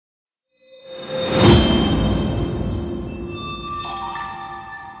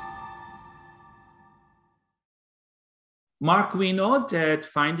Mark, we know that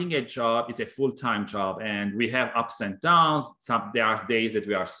finding a job is a full-time job and we have ups and downs. There are days that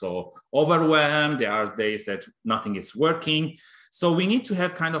we are so overwhelmed. There are days that nothing is working. So we need to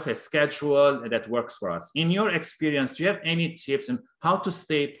have kind of a schedule that works for us. In your experience, do you have any tips on how to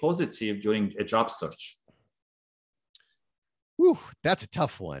stay positive during a job search? Whew, that's a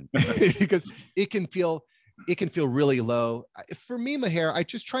tough one because it can feel really low. For me, Mher, I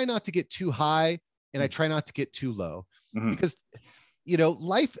just try not to get too high and I try not to get too low. Mm-hmm. Because,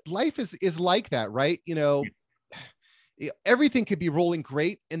 life is like that, right? Everything could be rolling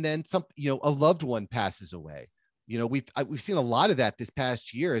great. And then a loved one passes away. We've seen a lot of that this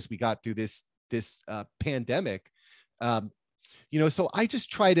past year as we got through this pandemic. So I just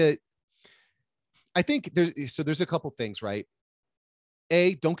try to, I think there's a couple things, right?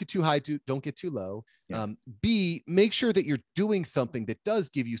 A, don't get too high, don't get too low. Yeah. B, make sure that you're doing something that does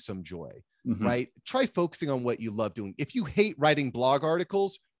give you some joy. Mm-hmm. Right? Try focusing on what you love doing. If you hate writing blog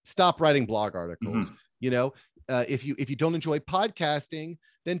articles, stop writing blog articles. Mm-hmm. If you don't enjoy podcasting,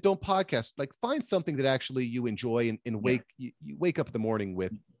 then don't podcast. Like find something that actually you enjoy and you wake up in the morning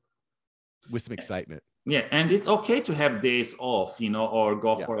with some excitement. Yeah. And it's okay to have days off, or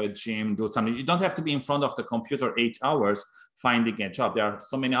go for a gym, do something. You don't have to be in front of the computer 8 hours finding a job. There are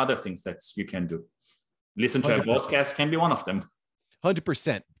so many other things that you can do. Listen to 100%. A podcast can be one of them.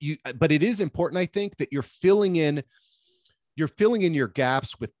 100%. But it is important, I think, that you're filling in your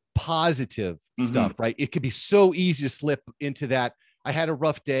gaps with positive stuff, right? It could be so easy to slip into that. I had a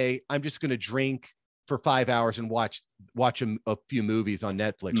rough day. I'm just going to drink for 5 hours and watch a few movies on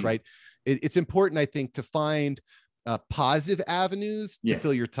Netflix, right? It's important, I think, to find positive avenues to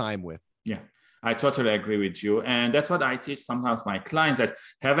fill your time with. Yeah. I totally agree with you. And that's what I teach sometimes my clients, that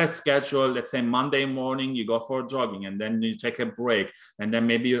have a schedule. Let's say Monday morning, you go for jogging and then you take a break. And then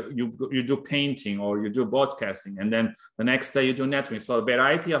maybe you do painting or you do podcasting. And then the next day you do networking. So a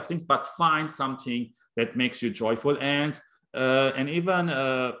variety of things, but find something that makes you joyful and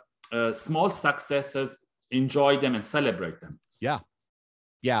even small successes, enjoy them and celebrate them. Yeah.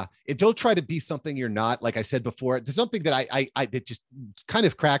 Yeah. And don't try to be something you're not. Like I said before, there's something that I that just kind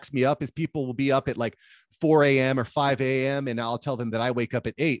of cracks me up is people will be up at like 4 a.m. or 5 a.m. and I'll tell them that I wake up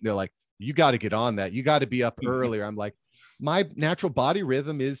at 8 and they're like, you got to get on that. You got to be up earlier. I'm like, my natural body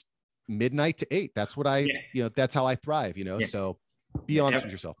rhythm is midnight to 8. That's what that's how I thrive, so be honest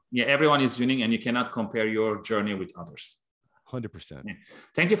with yourself. Yeah. Everyone is unique and you cannot compare your journey with others. 100%. Yeah.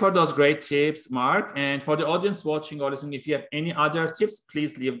 Thank you for those great tips, Mark. And for the audience watching or listening, if you have any other tips,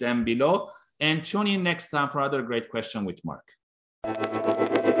 please leave them below and tune in next time for another great question with Mark.